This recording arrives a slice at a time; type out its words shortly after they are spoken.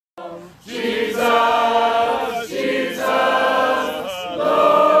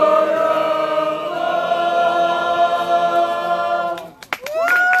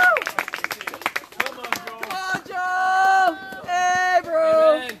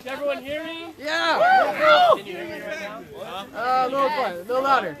everyone hear me? Yeah! Can you hear me right now? A little quiet, a little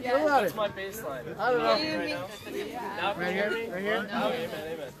louder, a little louder. What's my bass line? I don't know. Right now? Now can you hear me? Right here? Oh, amen,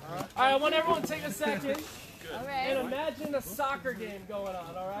 amen. All right, I want everyone to take a second and imagine a soccer game going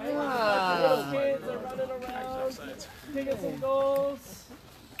on, all right? Little kids are running around, kicking some goals.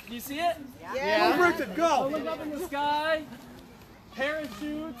 Do you see it? Yeah. So look up in the sky,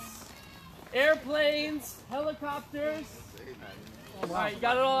 parachutes, airplanes, helicopters. All right, you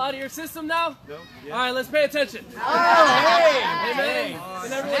got it all out of your system now? No. All right, let's pay attention. Oh, Amen.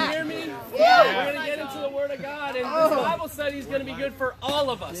 Can everyone hear me? We're going to get into the Word of God, and this Bible study is going to be good for all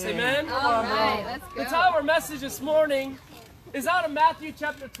of us. Amen? All right, let's go. The title of our message this morning is out of Matthew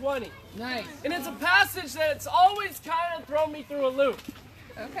chapter 20. Nice. And it's a passage that's always kind of thrown me through a loop.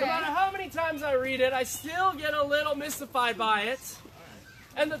 Okay. No matter how many times I read it, I still get a little mystified by it.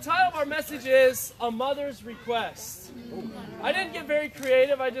 And the title of our message is A Mother's Request. I didn't get very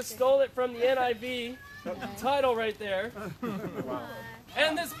creative. I just stole it from the NIV title right there.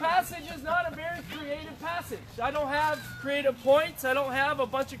 And this passage is not a very creative passage. I don't have creative points. I don't have a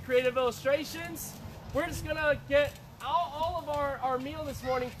bunch of creative illustrations. We're just going to get all of our meal this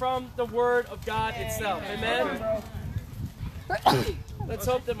morning from the Word of God itself. Amen? Let's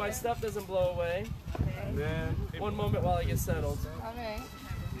hope that my stuff doesn't blow away. One moment while I get settled. Okay.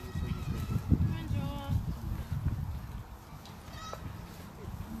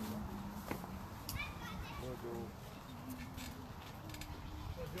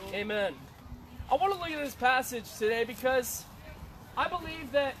 Amen. I want to look at this passage today because I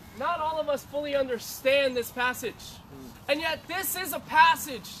believe that not all of us fully understand this passage. And yet this is a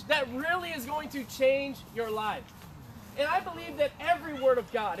passage that really is going to change your life. And I believe that every word of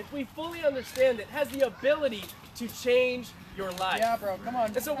God, if we fully understand it, has the ability to change your life. Yeah, bro, come on.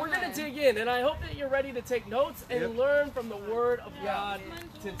 And so we're going to dig in, and I hope that you're ready to take notes and learn from the Word of God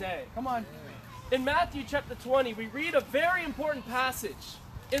today. Come on. In Matthew chapter 20, we read a very important passage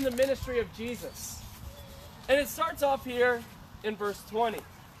in the ministry of Jesus. And it starts off here in verse 20.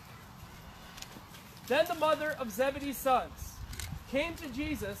 Then the mother of Zebedee's sons came to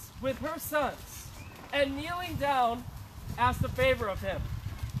Jesus with her sons, and kneeling down, asked a favor of him.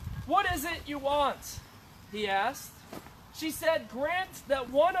 "What is it you want?" he asked. She said, "Grant that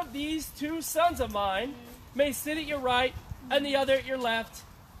one of these two sons of mine may sit at your right and the other at your left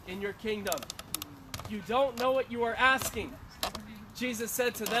in your kingdom." "You don't know what you are asking," Jesus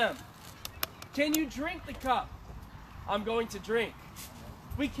said to them. "Can you drink the cup I'm going to drink?"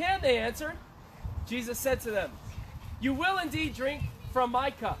 "We can," they answered. Jesus said to them, "You will indeed drink from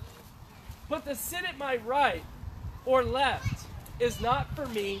my cup, but to sit at my right or left is not for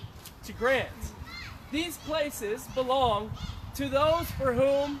me to grant. These places belong to those for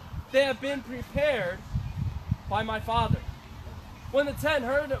whom they have been prepared by my Father." When the 10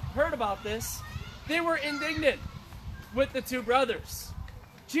 heard about this, they were indignant with the two brothers.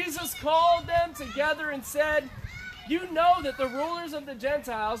 Jesus called them together and said, "You know that the rulers of the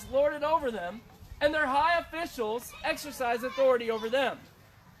Gentiles lord it over them, and their high officials exercise authority over them.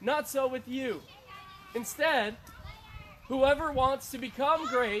 Not so with you. Instead, whoever wants to become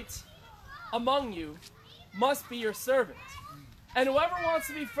great among you must be your servant, and whoever wants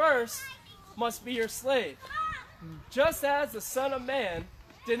to be first must be your slave. Just as the Son of Man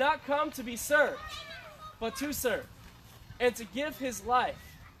did not come to be served, but to serve, and to give his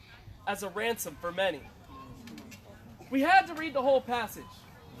life as a ransom for many." We had to read the whole passage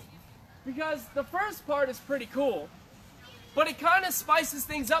because the first part is pretty cool, but it kind of spices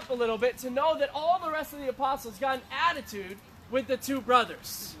things up a little bit to know that all the rest of the apostles got an attitude with the two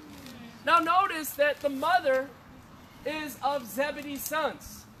brothers. Now notice that the mother is of Zebedee's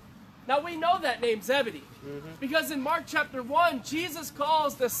sons. Now we know that name Zebedee because in Mark chapter 1, Jesus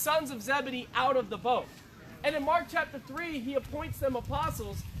calls the sons of Zebedee out of the boat. And in Mark chapter 3, he appoints them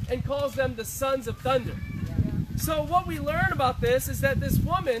apostles and calls them the sons of thunder. So what we learn about this is that this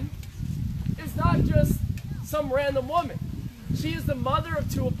woman is not just some random woman. She is the mother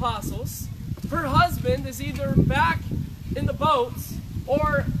of two apostles. Her husband is either back in the boats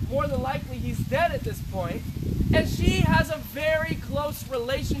or more than likely he's dead at this point. And she has a very close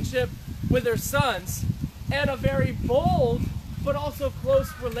relationship with her sons and a very bold but also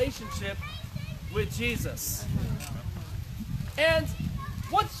close relationship with Jesus. And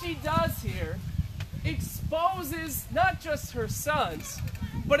what she does here exposes not just her sons,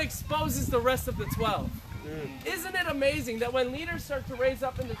 but exposes the rest of the 12. Isn't it amazing that when leaders start to raise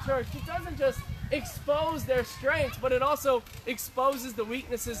up in the church, it doesn't just expose their strengths, but it also exposes the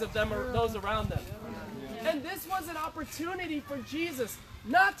weaknesses of them or those around them. And this was an opportunity for Jesus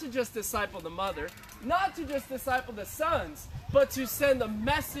not to just disciple the mother, not to just disciple the sons, but to send a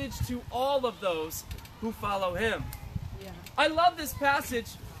message to all of those who follow him. I love this passage,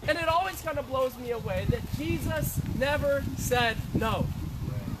 and it always kind of blows me away that Jesus never said no.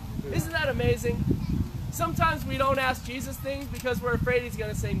 Isn't that amazing? Sometimes we don't ask Jesus things because we're afraid he's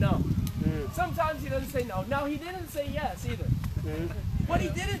going to say no. Sometimes he doesn't say no. Now, he didn't say yes either. But he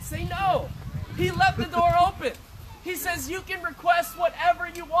didn't say no. He left the door open. He says you can request whatever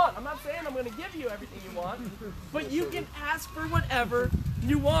you want. I'm not saying I'm going to give you everything you want, but you can ask for whatever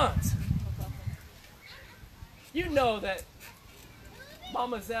you want. You know that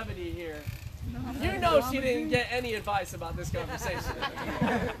Mama Zebedee here, you know she didn't get any advice about this conversation.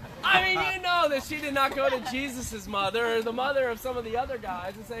 I mean, you know that she did not go to Jesus' mother or the mother of some of the other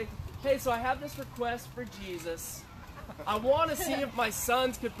guys and say, hey, so I have this request for Jesus. I want to see if my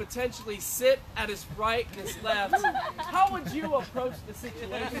sons could potentially sit at his right and his left. How would you approach the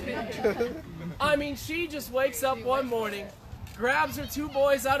situation? I mean, she just wakes up one morning, grabs her two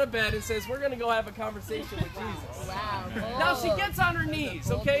boys out of bed and says, we're going to go have a conversation with Jesus. Wow. Now she gets on her knees,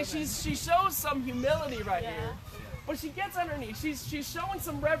 okay? She shows some humility right here. But she gets on her knees. She's showing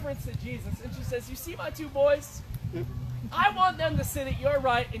some reverence to Jesus. And she says, you see my two boys? I want them to sit at your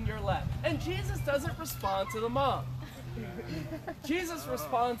right and your left. And Jesus doesn't respond to the mom. Jesus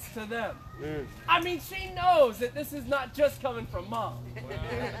responds to them. I mean, she knows that this is not just coming from mom.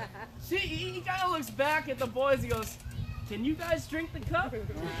 He kind of looks back at the boys and goes, can you guys drink the cup?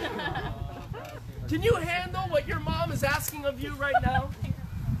 Can you handle what your mom is asking of you right now?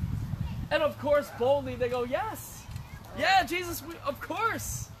 And of course, boldly, they go, yes. Yeah, Jesus, of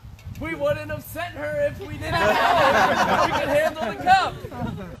course. We wouldn't have sent her if we didn't know we could handle the cup.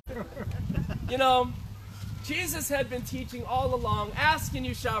 You know, Jesus had been teaching all along, ask and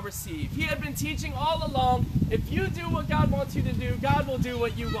you shall receive. He had been teaching all along, if you do what God wants you to do, God will do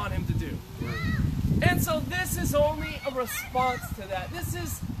what you want him to do. And so this is only a response to that. This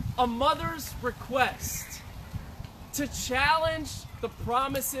is a mother's request to challenge the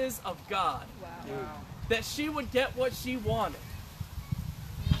promises of God. Wow. That she would get what she wanted.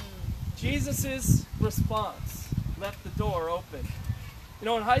 Jesus' response left the door open. You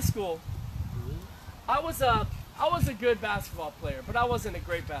know, in high school, I was a good basketball player, but I wasn't a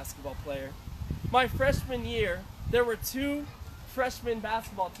great basketball player. My freshman year, there were two freshman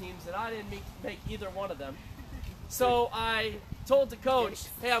basketball teams, and I didn't make either one of them. So I told the coach,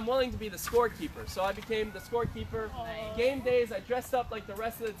 hey, I'm willing to be the scorekeeper. So I became the scorekeeper. Game days, I dressed up like the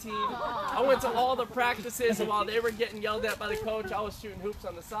rest of the team. I went to all the practices, and while they were getting yelled at by the coach, I was shooting hoops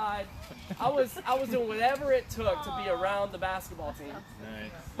on the side. I was doing whatever it took to be around the basketball team.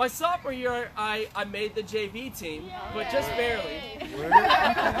 Nice. My sophomore year, I made the JV team, but just barely.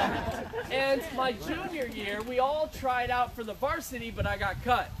 And my junior year, we all tried out for the varsity, but I got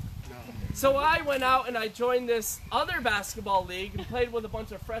cut. So I went out and I joined this other basketball league and played with a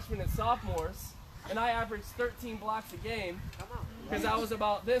bunch of freshmen and sophomores. And I averaged 13 blocks a game because I was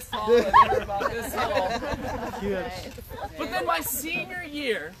about this tall and they were about this tall. But then my senior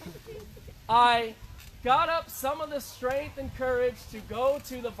year, I got up some of the strength and courage to go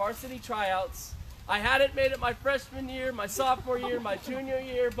to the varsity tryouts. I hadn't made it my freshman year, my sophomore year, my junior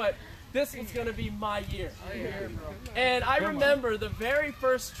year, but this was going to be my year. And I remember the very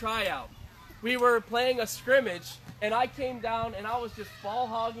first tryout. We were playing a scrimmage, and I came down, and I was just ball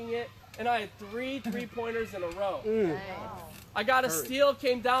hogging it, and I had three three-pointers in a row. I got a steal,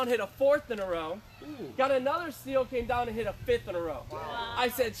 came down, hit a fourth in a row. Got another steal, came down, and hit a fifth in a row. I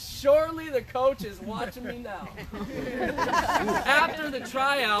said, surely the coach is watching me now. After the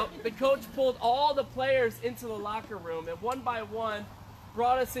tryout, the coach pulled all the players into the locker room, and one by one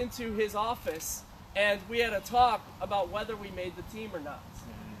brought us into his office, and we had a talk about whether we made the team or not.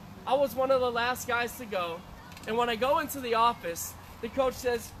 I was one of the last guys to go, and when I go into the office, the coach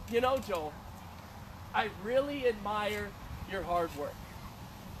says, you know, Joel, I really admire your hard work.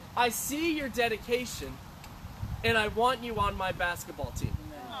 I see your dedication, and I want you on my basketball team.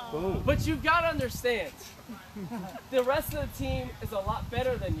 Boom. But you've got to understand, the rest of the team is a lot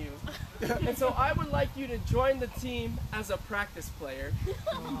better than you. And so I would like you to join the team as a practice player.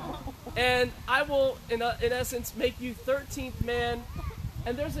 And I will, in essence, make you 13th man.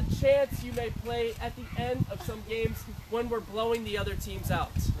 And there's a chance you may play at the end of some games when we're blowing the other teams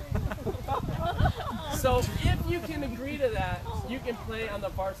out. So if you can agree to that, you can play on the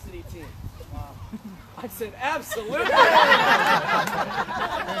varsity team. I said, absolutely.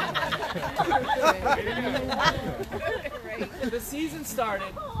 The season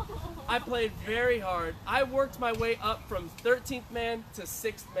started. I played very hard. I worked my way up from 13th man to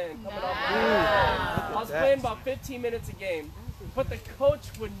 6th man coming off. I was playing about 15 minutes a game. But the coach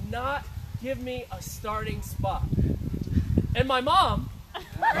would not give me a starting spot. And my mom,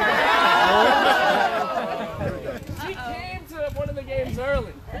 she came to one of the games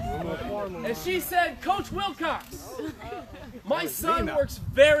early. And she said, Coach Wilcox, my son works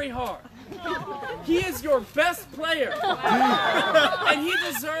very hard. He is your best player. And he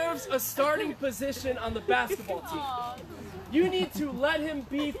deserves a starting position on the basketball team. You need to let him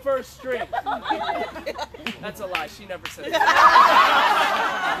be first string. That's a lie. She never said that.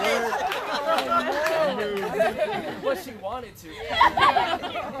 But she wanted to.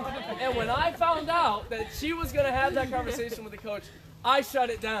 And when I found out that she was going to have that conversation with the coach, I shut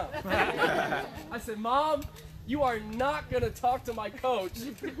it down. I said, Mom, you are not going to talk to my coach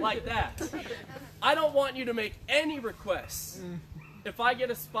like that. I don't want you to make any requests. If I get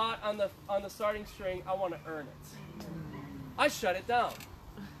a spot on the starting string, I want to earn it. I shut it down.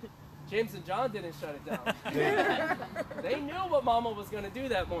 James and John didn't shut it down. They knew what Mama was going to do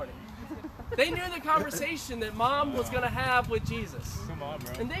that morning. They knew the conversation that Mom was going to have with Jesus. Come on,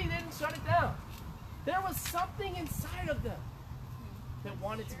 bro. And they didn't shut it down. There was something inside of them that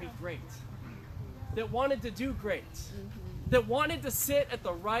wanted to be great, that wanted to do great, that wanted to sit at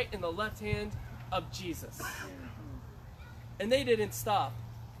the right and the left hand of Jesus. And they didn't stop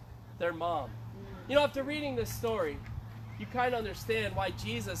their mom. You know, after reading this story, you kind of understand why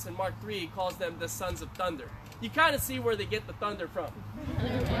Jesus in Mark 3 calls them the sons of thunder. You kind of see where they get the thunder from.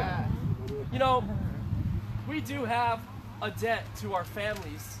 You know, we do have a debt to our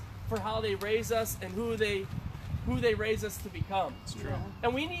families for how they raise us and who they raise us to become. It's true.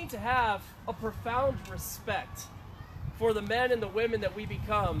 And we need to have a profound respect for the men and the women that we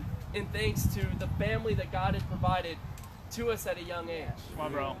become in thanks to the family that God had provided to us at a young age. Come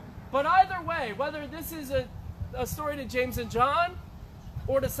on, bro. But either way, whether this is a story to James and John,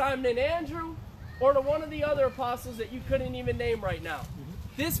 or to Simon and Andrew, or to one of the other apostles that you couldn't even name right now,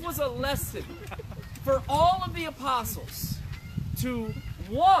 this was a lesson for all of the apostles to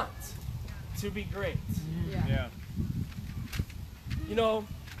want to be great. Yeah. You know,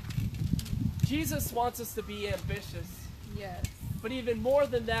 Jesus wants us to be ambitious, Yes. but even more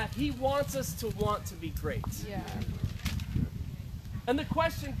than that, he wants us to want to be great. Yeah. And the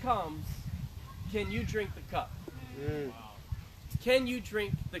question comes, can you drink the cup? Can you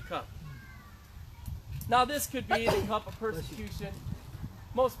drink the cup? Now this could be the cup of persecution.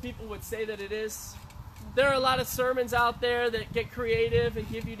 Most people would say that it is. There are a lot of sermons out there that get creative and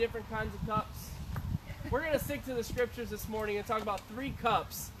give you different kinds of cups. We're going to stick to the scriptures this morning and talk about 3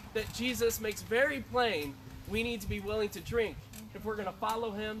 cups that Jesus makes very plain we need to be willing to drink if we're going to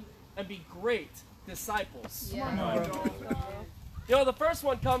follow him and be great disciples. Yeah. You know, the first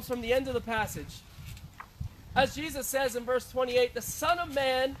one comes from the end of the passage. As Jesus says in verse 28, the Son of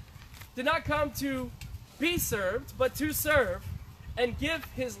Man did not come to be served, but to serve and give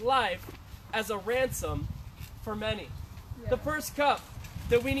his life as a ransom for many. Yeah. The first cup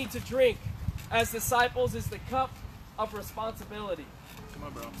that we need to drink as disciples is the cup of responsibility. Come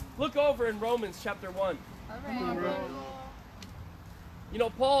on, bro. Look over in Romans chapter 1. All right. You know,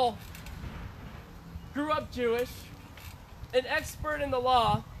 Paul grew up Jewish, an expert in the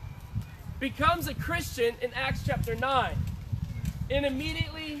law, becomes a Christian in Acts chapter 9, and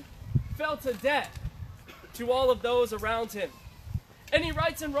immediately fell to debt to all of those around him. And he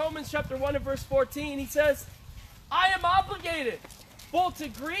writes in Romans chapter 1 and verse 14, he says, I am obligated both to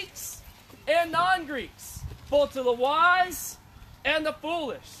Greeks and non-Greeks, both to the wise and the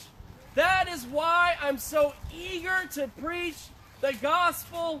foolish. That is why I'm so eager to preach the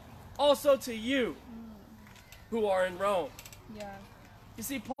gospel also to you who are in Rome. Yeah. You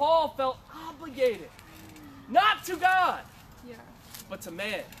see, Paul felt obligated, not to God, Yeah. but to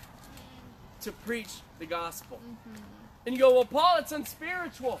man, to preach the gospel. And you go, well, Paul, it's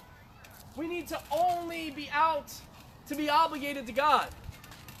unspiritual. We need to only be out to be obligated to God.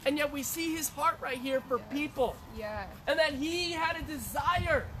 And yet we see his heart right here for people. Yeah. And that he had a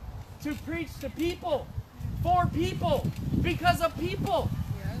desire to preach to people, for people, because of people.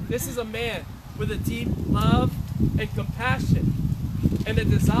 Yeah. This is a man with a deep love and compassion and a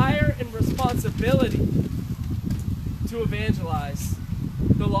desire and responsibility to evangelize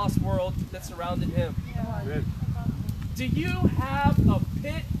the lost world that surrounded him. Good. Do you have a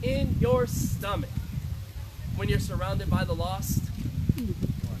pit in your stomach when you're surrounded by the lost?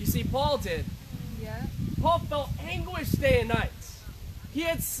 You see, Paul did. Yeah. Paul felt anguish day and night. He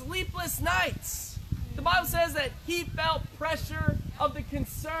had sleepless nights. The Bible says that he felt pressure of the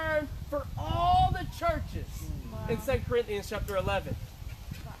concern for all the churches in 2 Corinthians chapter 11.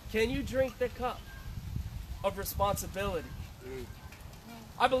 Can you drink the cup of responsibility?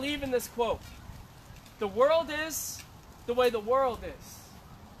 I believe in this quote. The world is the way the world is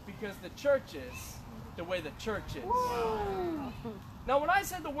because the church is the way the church is. Now, when I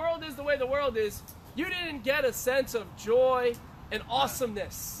said the world is the way the world is, you didn't get a sense of joy and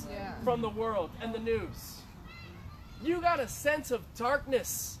awesomeness from the world and the news. You got a sense of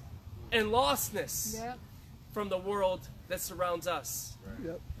darkness and lostness from the world that surrounds us.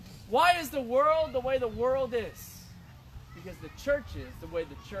 Yep. Why is the world the way the world is? Because the church is the way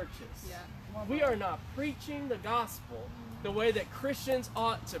the church is. We are not preaching the gospel the way that Christians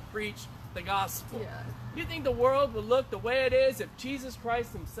ought to preach the gospel. You think the world would look the way it is if Jesus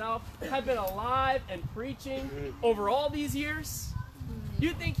Christ himself had been alive and preaching over all these years?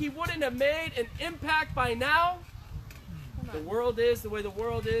 You think he wouldn't have made an impact by now? The world is the way the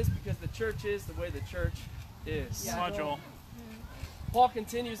world is because the church is the way the church is. Come on, Joel. Paul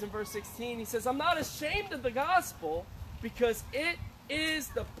continues in verse 16. He says, I'm not ashamed of the gospel because it is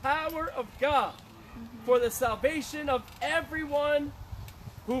the power of God for the salvation of everyone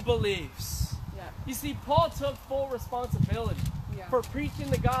who believes. You see, Paul took full responsibility for preaching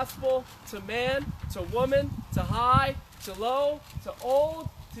the gospel to man, to woman, to high, to low, to old,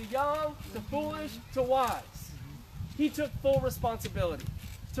 to young, to foolish, to wise. He took full responsibility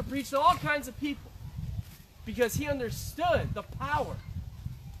to preach to all kinds of people because he understood the power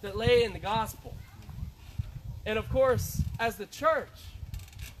that lay in the gospel. And of course, as the church,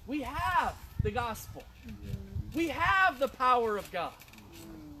 we have the gospel. We have the power of God.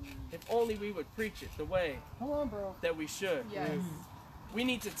 If only we would preach it the way that we should. We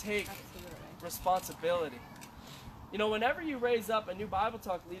need to take responsibility. You know, whenever you raise up a new Bible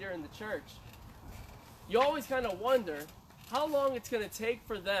Talk leader in the church, you always kind of wonder how long it's going to take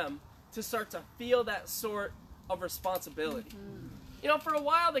for them to start to feel that sort of responsibility. You know, for a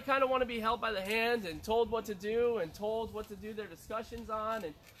while they kind of want to be held by the hand and told what to do and told what to do their discussions on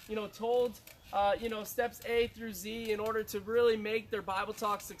and, you know, told, steps A through Z in order to really make their Bible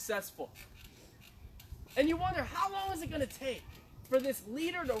Talk successful. And you wonder, how long is it going to take for this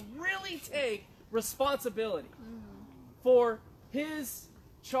leader to really take responsibility for his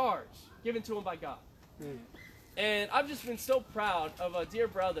charge given to him by God? And I've just been so proud of a dear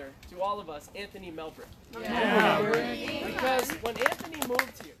brother to all of us, Anthony Melbrick. Because when Anthony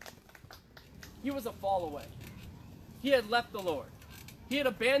moved here, he was a fall away. He had left the Lord. He had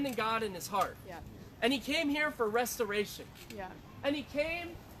abandoned God in his heart. And he came here for restoration. And he came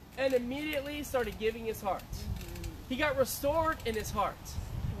and immediately started giving his heart. He got restored in his heart.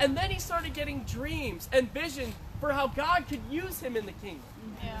 And then he started getting dreams and vision for how God could use him in the kingdom.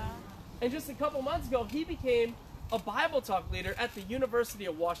 And just a couple months ago, he became a Bible Talk leader at the University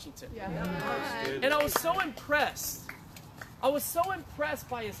of Washington. And I was so impressed. I was so impressed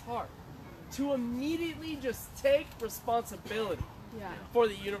by his heart to immediately just take responsibility for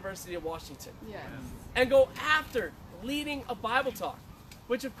the University of Washington. And go after leading a Bible Talk,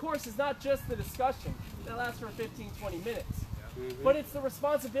 which of course is not just the discussion that lasts for 15, 20 minutes, but it's the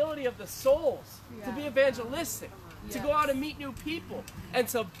responsibility of the souls to be evangelistic, to go out and meet new people, and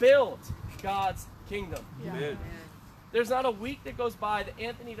to build God's kingdom. There's not a week that goes by that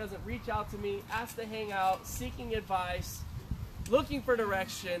Anthony doesn't reach out to me, ask to hang out, seeking advice, looking for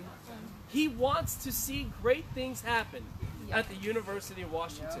direction. He wants to see great things happen at the University of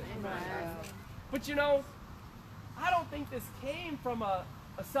Washington. But you know, I don't think this came from a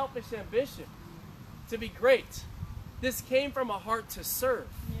selfish ambition to be great. This came from a heart to serve.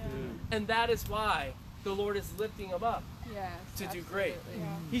 And that is why the Lord is lifting him up to do great.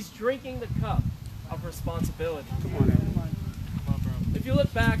 He's drinking the cup of responsibility. Come on, man. If you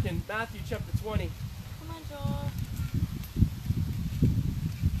look back in Matthew chapter 20, Come on, Joel.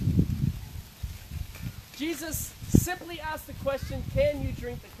 Jesus simply asked the question, can you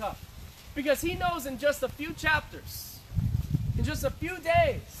drink the cup? Because he knows in just a few chapters, in just a few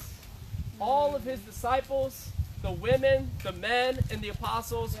days, all of his disciples, the women, the men, and the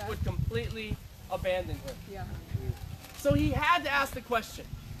apostles would completely abandon him. So he had to ask the question.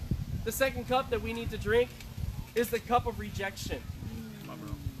 The second cup that we need to drink is the cup of rejection.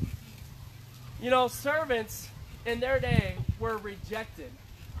 You know, servants in their day were rejected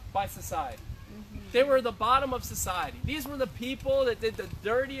by society. They were the bottom of society. These were the people that did the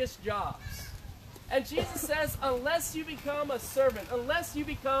dirtiest jobs. And Jesus says, unless you become a servant, unless you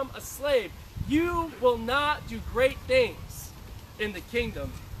become a slave, you will not do great things in the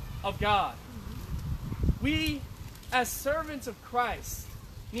kingdom of God. We, as servants of Christ,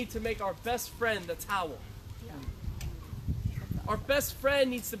 need to make our best friend the towel. Our best friend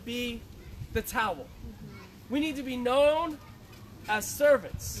needs to be the towel. We need to be known as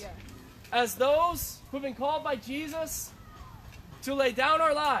servants, as those who've been called by Jesus to lay down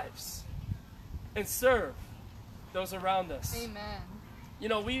our lives and serve those around us. Amen. You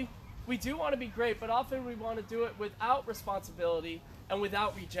know, we we do want to be great, but often we want to do it without responsibility and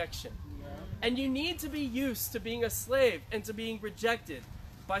without rejection. And you need to be used to being a slave and to being rejected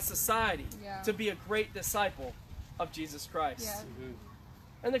by society to be a great disciple of Jesus Christ. Yeah.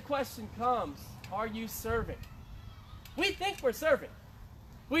 And the question comes, are you serving? We think we're serving.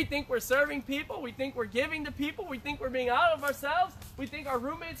 We think we're serving people. We think we're giving to people. We think we're being out of ourselves. We think our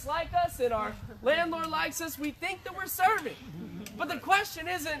roommates like us and our landlord likes us. We think that we're serving. But the question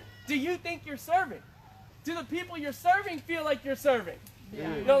isn't, do you think you're serving? Do the people you're serving feel like you're serving?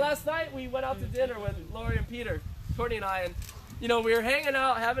 Yeah. You know, last night we went out to dinner with Lori and Peter, Courtney and I, and you know, we were hanging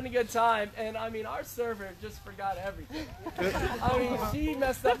out, having a good time, and I mean, our server just forgot everything. I mean, she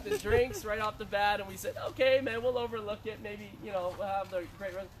messed up the drinks right off the bat, and we said, okay, man, we'll overlook it. Maybe, you know, we'll have the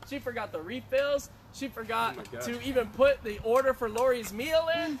great run. She forgot the refills. She forgot to even put the order for Lori's meal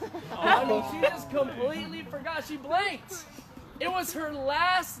in. I mean, she just completely forgot. She blanked. It was her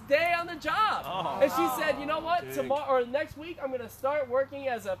last day on the job. And she said, you know what, tomorrow or next week, I'm going to start working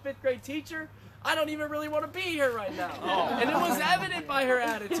as a 5th grade teacher. I don't even really want to be here right now. And it was evident by her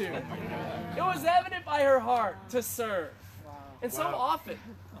attitude. It was evident by her heart to serve. And so often,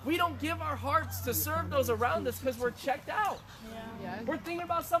 we don't give our hearts to serve those around us because we're checked out. We're thinking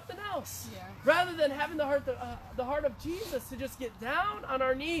about something else. Rather than having the heart of Jesus to just get down on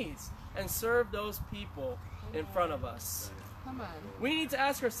our knees and serve those people in front of us. Come on. We need to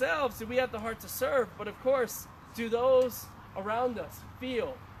ask ourselves, do we have the heart to serve? But of course, do those around us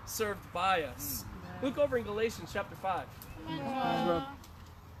feel served by us? Look over in Galatians chapter 5.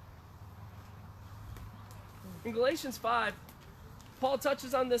 In Galatians 5, Paul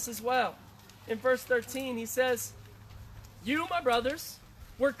touches on this as well. In verse 13, he says, you, my brothers,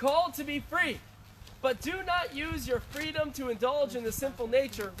 were called to be free, but do not use your freedom to indulge in the sinful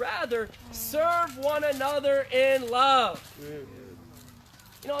nature. Rather, serve one another in love.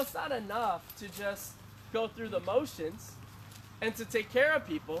 You know, it's not enough to just go through the motions and to take care of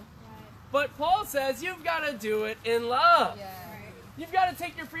people. But Paul says you've got to do it in love. You've got to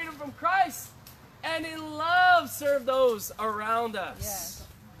take your freedom from Christ and in love serve those around us.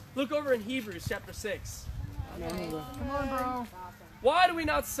 Look over in Hebrews chapter 6. Come on, bro. Why do we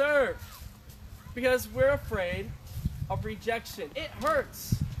not serve? Because we're afraid of rejection. It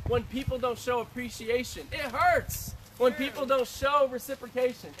hurts when people don't show appreciation. It hurts when people don't show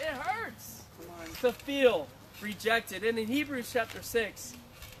reciprocation. It hurts to feel rejected. And in Hebrews chapter 6,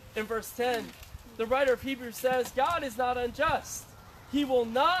 in verse 10, the writer of Hebrews says, God is not unjust. He will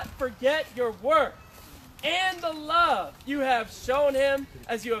not forget your work and the love you have shown him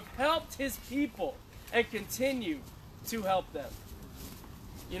as you have helped his people and continue to help them.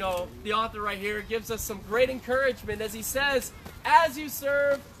 You know, the author right here gives us some great encouragement as he says, as you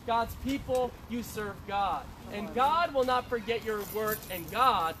serve God's people, you serve God. And God will not forget your work, and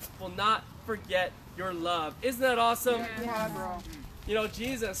God will not forget your love. Isn't that awesome? Yeah, bro. You know,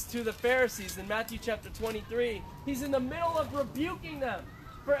 Jesus to the Pharisees in Matthew chapter 23, he's in the middle of rebuking them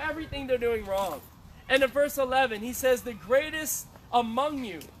for everything they're doing wrong. And in verse 11, he says, the greatest among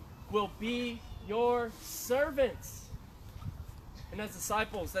you will be your servants. And as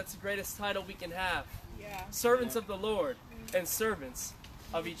disciples, that's the greatest title we can have. Servants of the Lord and servants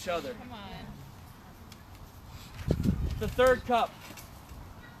of each other. Come on. The third cup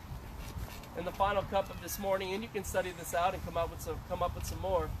and the final cup of this morning, and you can study this out and come up with some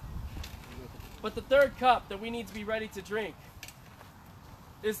more. But the third cup that we need to be ready to drink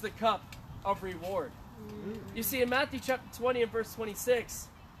is the cup of reward. You see, in Matthew chapter 20 and verse 26,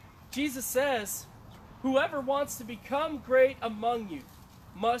 Jesus says, whoever wants to become great among you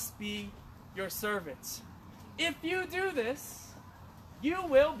must be your servants. If you do this, you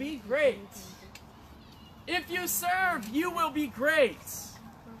will be great. If you serve, you will be great.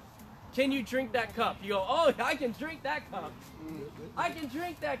 Can you drink that cup? You go, oh, I can drink that cup. I can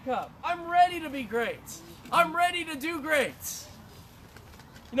drink that cup. I'm ready to be great. I'm ready to do great.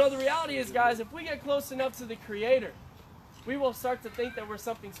 You know, the reality is, guys, if we get close enough to the Creator, we will start to think that we're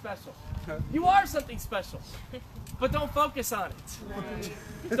something special. You are something special, but don't focus on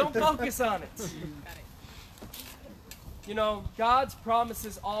it. Don't focus on it. You know, God's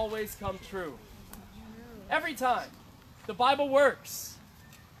promises always come true. Every time. The Bible works.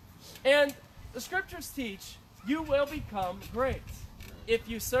 And the scriptures teach you will become great if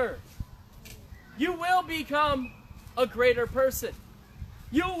you serve. You will become a greater person.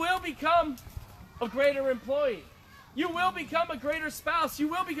 You will become a greater employee. You will become a greater spouse. You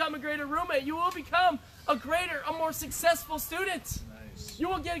will become a greater roommate. You will become a more successful student. You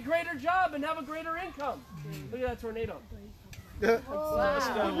will get a greater job and have a greater income. Look at that tornado. That's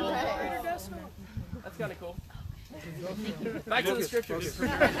kind of cool. Back to the scriptures. I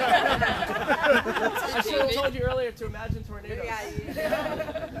should have told you earlier to imagine tornadoes.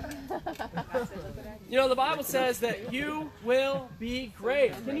 You know, the Bible says that you will be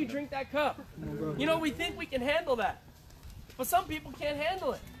great. Can you drink that cup? You know, we think we can handle that. But some people can't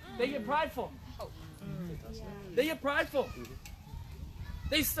handle it. They get prideful. They get prideful.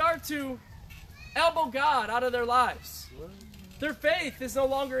 They start to elbow God out of their lives. Their faith is no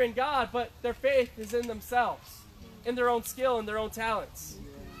longer in God, but their faith is in themselves, in their own skill and their own talents.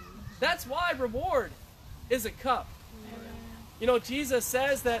 That's why reward is a cup. You know, Jesus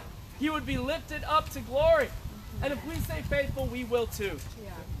says that he would be lifted up to glory. And if we stay faithful, we will too.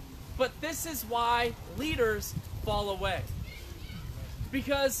 But this is why leaders fall away.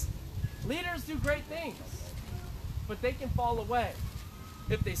 Because leaders do great things, but they can fall away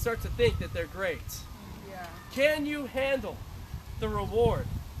if they start to think that they're great. Can you handle the reward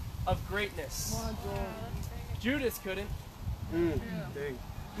of greatness? Judas couldn't.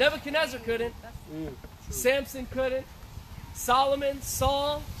 Nebuchadnezzar couldn't. Samson couldn't. Solomon,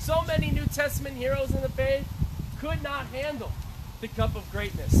 Saul, so many New Testament heroes in the faith could not handle the cup of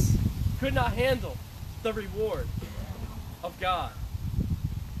greatness, could not handle the reward of God.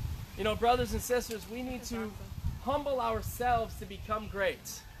 You know, brothers and sisters, we need to humble ourselves to become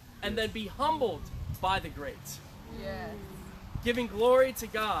great, and then be humbled by the great. Giving glory to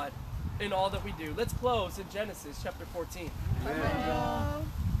God in all that we do. Let's close in Genesis chapter 14.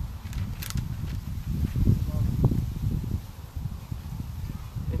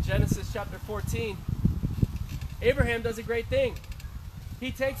 In Genesis chapter 14, Abraham does a great thing.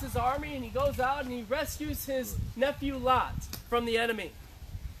 He takes his army and he goes out and he rescues his nephew Lot from the enemy.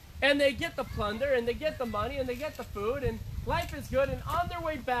 And they get the plunder and they get the money and they get the food and life is good. And on their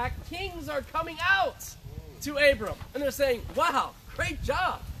way back, kings are coming out to Abram. And they're saying, wow, great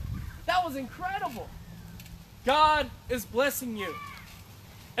job. That was incredible. God is blessing you.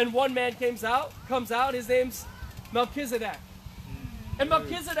 And one man comes out, his name's Melchizedek. And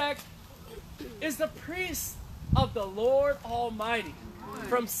Melchizedek is the priest of the Lord Almighty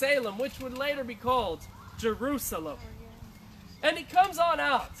from Salem, which would later be called Jerusalem. And he comes on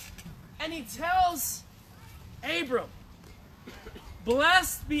out and he tells Abram,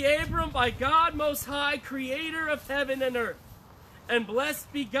 blessed be Abram by God Most High, creator of heaven and earth. And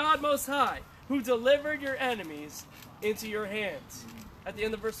blessed be God Most High, who delivered your enemies into your hands. At the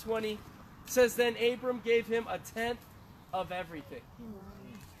end of verse 20, it says, then Abram gave him a tenth of everything.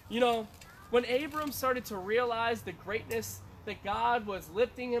 You know, when Abram started to realize the greatness that God was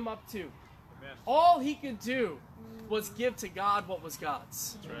lifting him up to, all he could do was give to God what was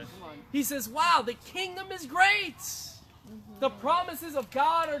God's. That's right. He says, wow, the kingdom is great. The promises of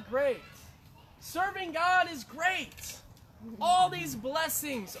God are great. Serving God is great. All these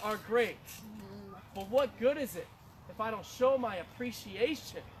blessings are great. But what good is it if I don't show my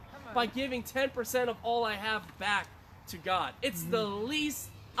appreciation by giving 10% of all I have back to God? It's the least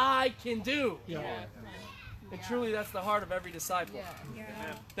I can do. And truly that's the heart of every disciple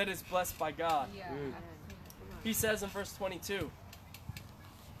that is blessed by God. He says in verse 22,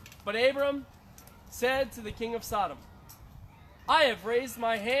 but Abram said to the king of Sodom, I have raised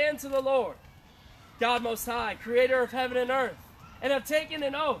my hand to the Lord, God Most High, creator of heaven and earth, and have taken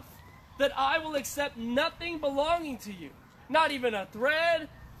an oath that I will accept nothing belonging to you, not even a thread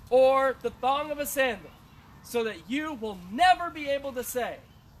or the thong of a sandal, so that you will never be able to say,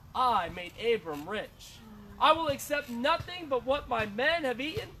 I made Abram rich. I will accept nothing but what my men have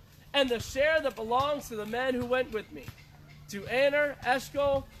eaten and the share that belongs to the men who went with me, to Aner,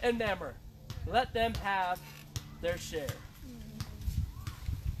 Eshcol, and Mamre. Let them have their share.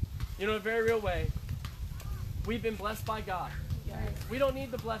 You know, in a very real way, we've been blessed by God. We don't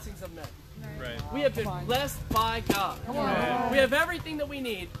need the blessings of men. Right. We have been blessed by God. We have everything that we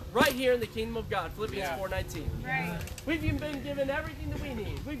need right here in the kingdom of God. Philippians 4:19. Right. We've even been given everything that we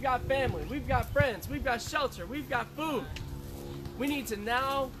need. We've got family. We've got friends. We've got shelter. We've got food. We need to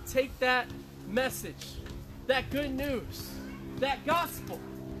now take that message, that good news, that gospel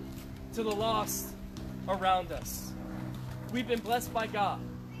to the lost around us. We've been blessed by God.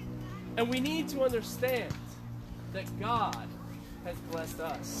 And we need to understand that God has blessed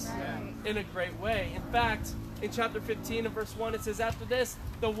us in a great way. In fact, in chapter 15 and verse 1, it says, after this,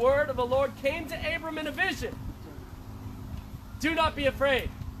 the word of the Lord came to Abram in a vision. Do not be afraid,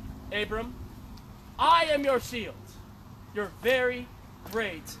 Abram. I am your shield, your very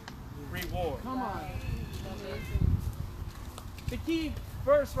great reward. Come on. The key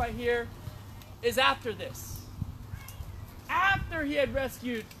verse right here is after this. After he had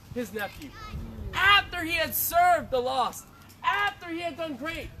rescued his nephew. After he had served the lost. After he had done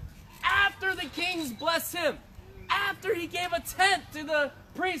great. After the kings blessed him. after he gave a tenth to the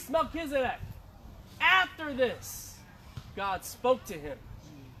priest Melchizedek. After this, God spoke to him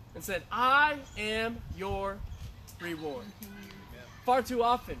and said, I am your reward. Far too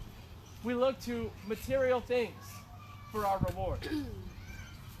often, we look to material things for our reward.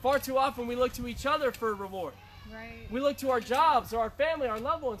 Far too often, we look to each other for a reward. Right. We look to our jobs or our family, our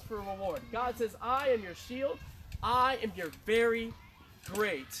loved ones for a reward. God says, I am your shield. I am your very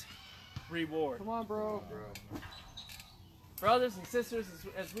great reward. Come on, bro. Brothers and sisters,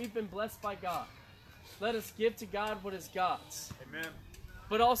 as we've been blessed by God, let us give to God what is God's. Amen.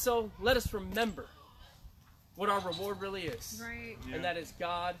 But also, let us remember what our reward really is. Right. And that is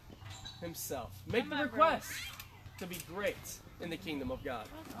God himself. Make Come the on, bro. request to be great in the kingdom of God.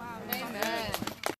 Wow. Amen.